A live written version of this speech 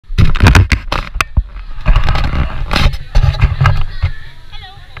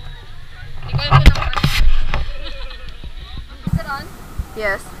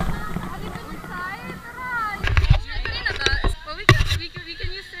Yes. We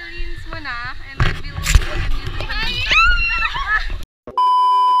can use Celine's muna and then we can use the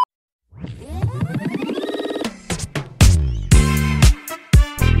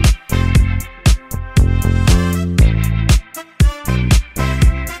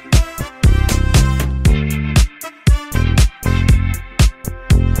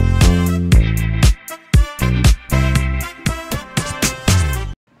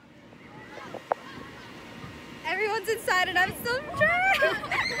Everyone's inside and I'm still trying.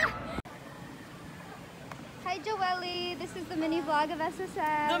 Hi Joelle, this is the mini vlog of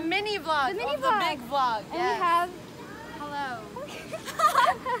SSM. The mini vlog. The mini of vlog. The big vlog. And we have... Hello.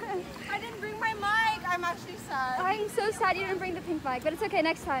 I didn't bring my mic. I'm actually sad. I'm so sad you didn't bring the pink mic, but it's okay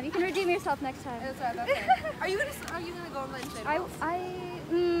next time. You can redeem yourself next time. That's right, that's right. Are you gonna go on the inflatables?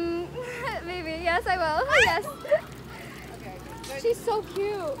 Maybe. Yes, I will. Yes. Okay. She's so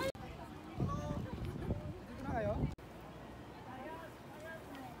cute.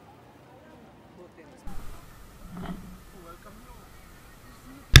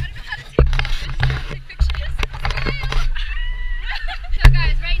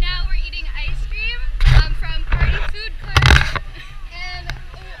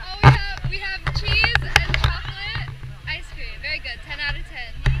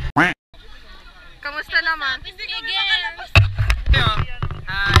 Kamusta naman? Hindi kami makalabas.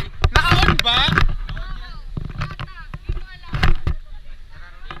 Hi. Naka-on ba?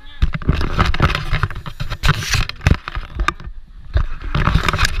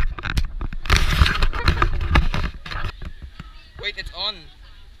 Wait, it's on.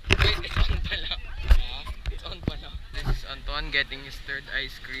 Wait, it's on pala. It's on pala. This is Anton getting his third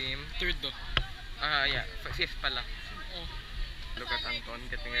ice cream. Third do. Yeah, fifth pala. Look at Anton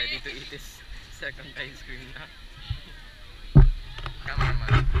getting ready to eat his second ice cream na.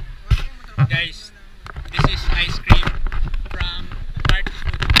 Cameraman. Guys, this is ice cream from Party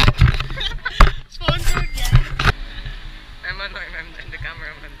Food. Sponsored yan. I'm the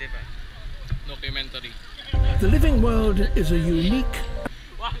cameraman, diba? Documentary. The living world is a unique...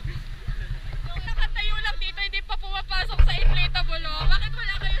 Nakatayo lang dito, hindi pa pumapasok sa inflatable. Oh. Bakit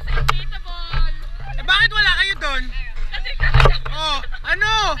wala kayo sa inflatable? Eh bakit wala kayo doon? Kasi Oh,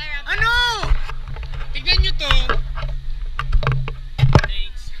 ano? Ano? Tignan nyo to.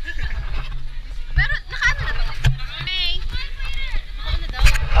 Thanks. Pero nakaano na to? May. Nakaano daw?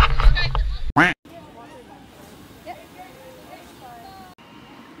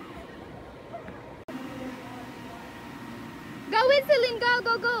 Go in, Celine. Go,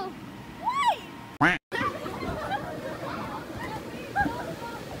 go, go. Why?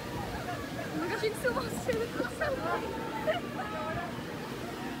 Magaling sumasalit ko sa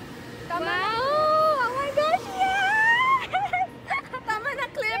Wow! Oh my gosh, yes! Tama na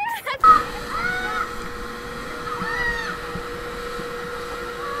clips.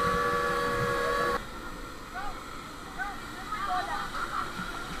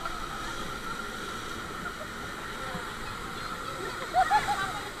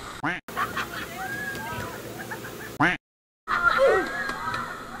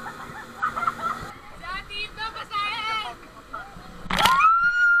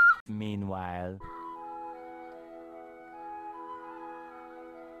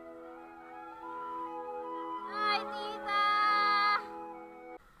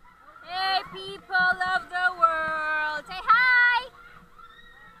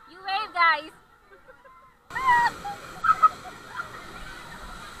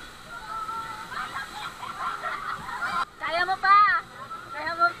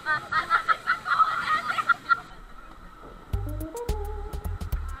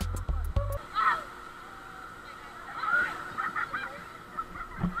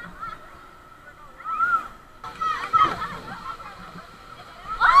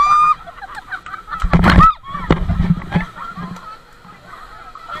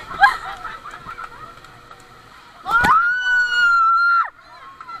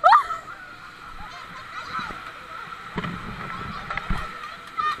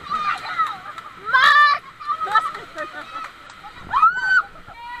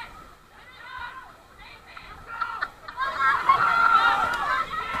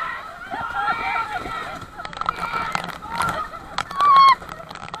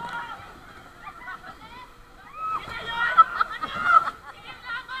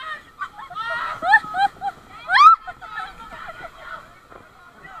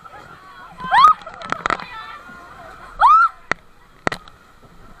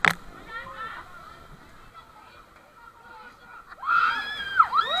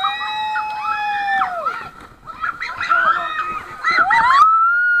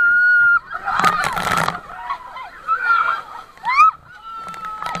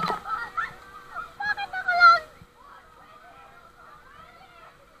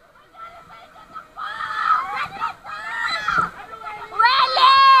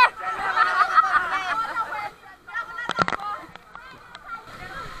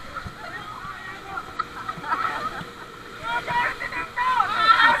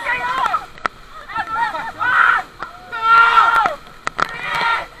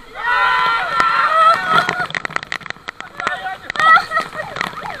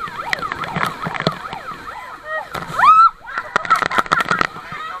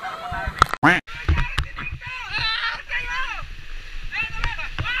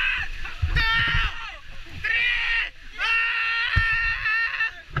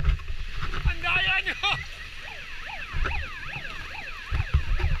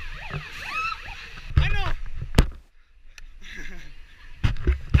 Ano?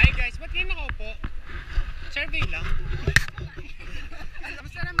 Hi guys, ba't kayo nakaupo? Survey lang.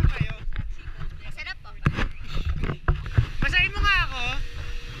 Masarap mo kayo? Masarap po. Basahin mo nga ako.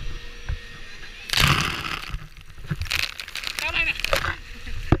 Tama na.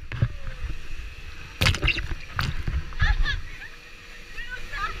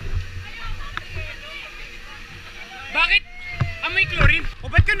 Bakit? Amoy chlorine? O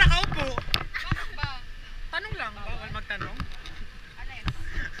ba't ka nakaupo? Tanong lang, bawal magtanong.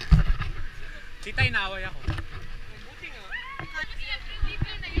 Tita, inaaway ako.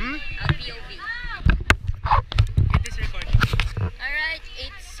 POV. It is recording. Alright, 8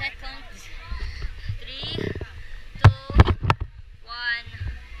 seconds. 3, 2, 1,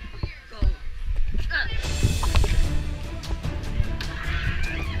 go.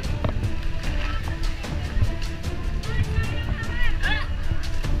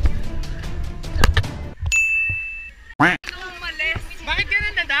 Bakit ka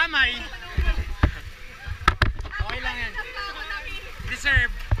nang nadamay? Okay lang yan.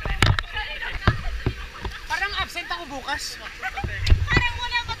 Deserve. Parang absent ako bukas. Parang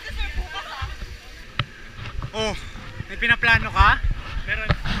wala mag-deserve bukas ah. Oh, may pinaplano ka? Meron.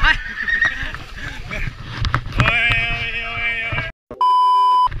 Ay! Oy.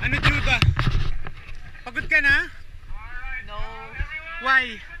 Ano Juda? Pagod ka na? No.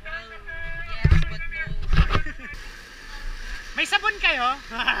 Why? Yes, but no. May sabon kayo?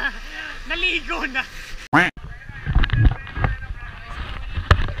 Naligo na.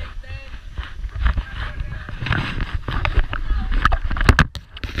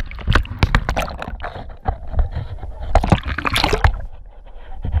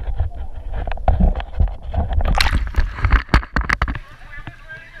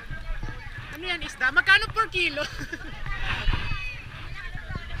 Ano yan, isda? Magkano per kilo?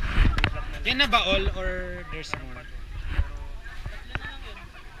 Yan na ba all or there's more?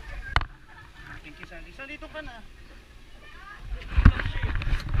 Thank you, Sally. So, dito ka na.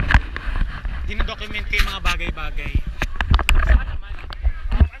 Dinodocument ko yung mga bagay-bagay.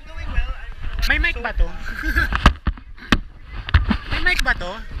 I'm doing well. May mic ba to? May mic ba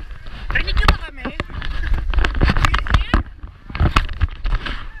to? Rinig nyo ba kami?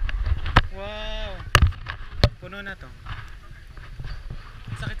 Wow. Puno na to.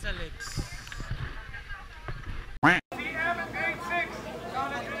 Sakit sa legs.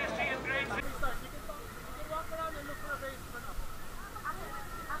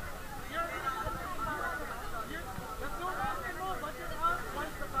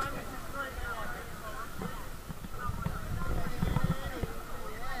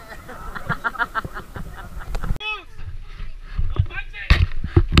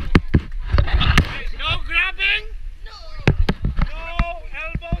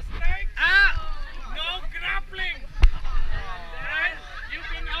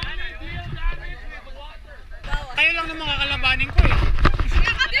 Kayo lang naman kakalabanin ko eh.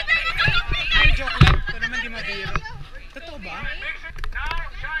 Ay, joke lang. Ito naman di mabiro. Totoo ba? Now,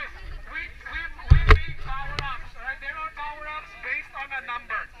 guys, we make power-ups, alright? There are power-ups based on a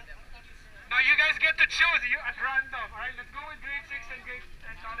number. Now, you guys get to choose at random, alright? Let's go with grade 6 and grade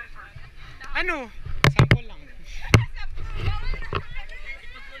and college first. Ano? Sample lang.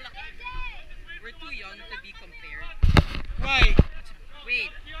 We're too young to be compared. Why?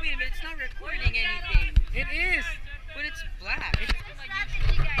 Wait a minute, it's not recording anything. It is. But it's black.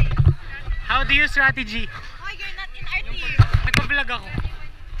 Strategy, guys. How do you strategy? Oh, you're not in our team. Nagpa-vlog ako.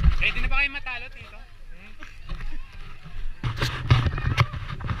 Ready na ba kayo matalo, Tito?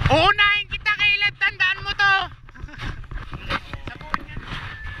 Uunahin kita, Caleb! Tandaan mo to! Sa buwan yan.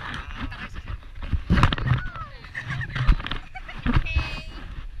 Kita kayo sa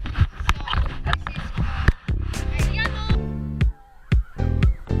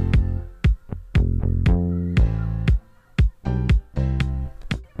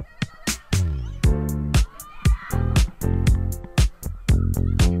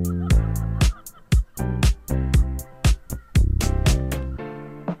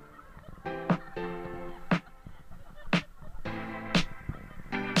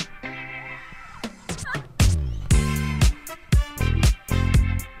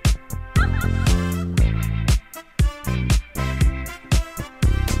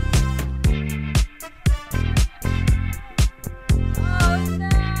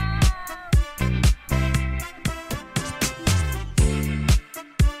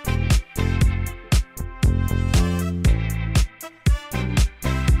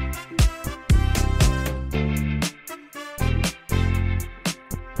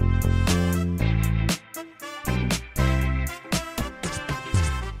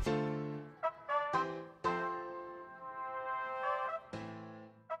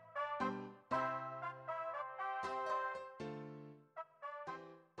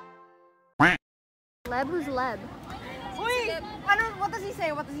Leb? Who's Leb? Uy! What does he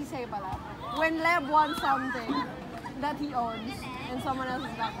say? What does he say pala? When Leb wants something that he owns and someone else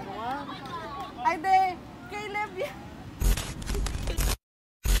is not, what? Ay, de, kay Leb yan.